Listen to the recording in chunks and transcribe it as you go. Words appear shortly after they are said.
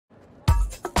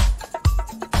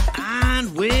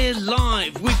And we're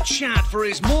live with Chad for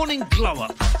his morning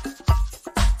glow-up.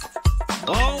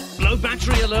 Oh, low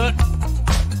battery alert.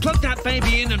 Plug that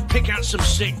baby in and pick out some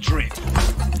sick drip.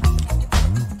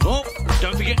 Oh,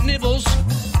 don't forget nibbles.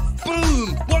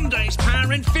 Boom! 1 day's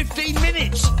power in 15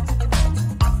 minutes.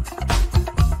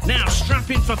 Now strap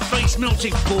in for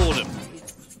face-melting boredom.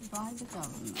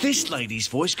 This lady's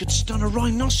voice could stun a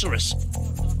rhinoceros.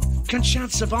 Can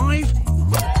Chad survive?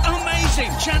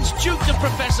 Amazing! Chad's juked the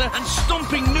professor and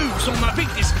stomping noobs on that big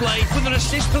display with an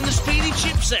assist from the speedy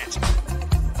chipset.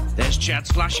 There's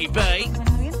Chad's flashy bay.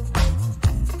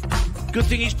 Good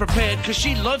thing he's prepared, because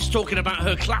she loves talking about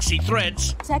her classy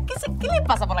threads. ¿Qué le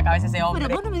pasa por la cabeza a ese hombre?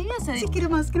 Pero bueno, me digas, sí quiero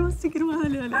más,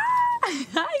 dale, dale. Ay,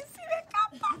 sí,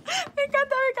 me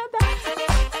encanta.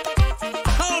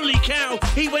 Holy cow!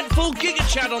 He went full Giga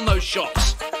Chad on those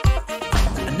shots.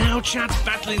 And now Chad's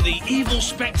battling the evil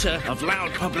spectre of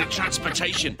loud public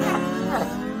transportation.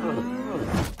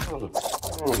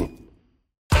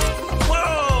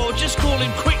 Whoa! Just call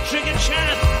him Quick Trigger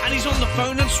Chad, and he's on the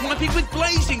phone and swiping with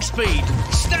blazing speed,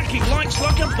 stacking likes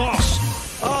like a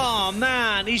boss. Oh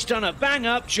man, he's done a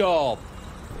bang-up job.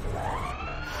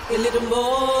 A little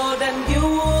more than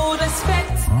you'd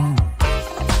expect.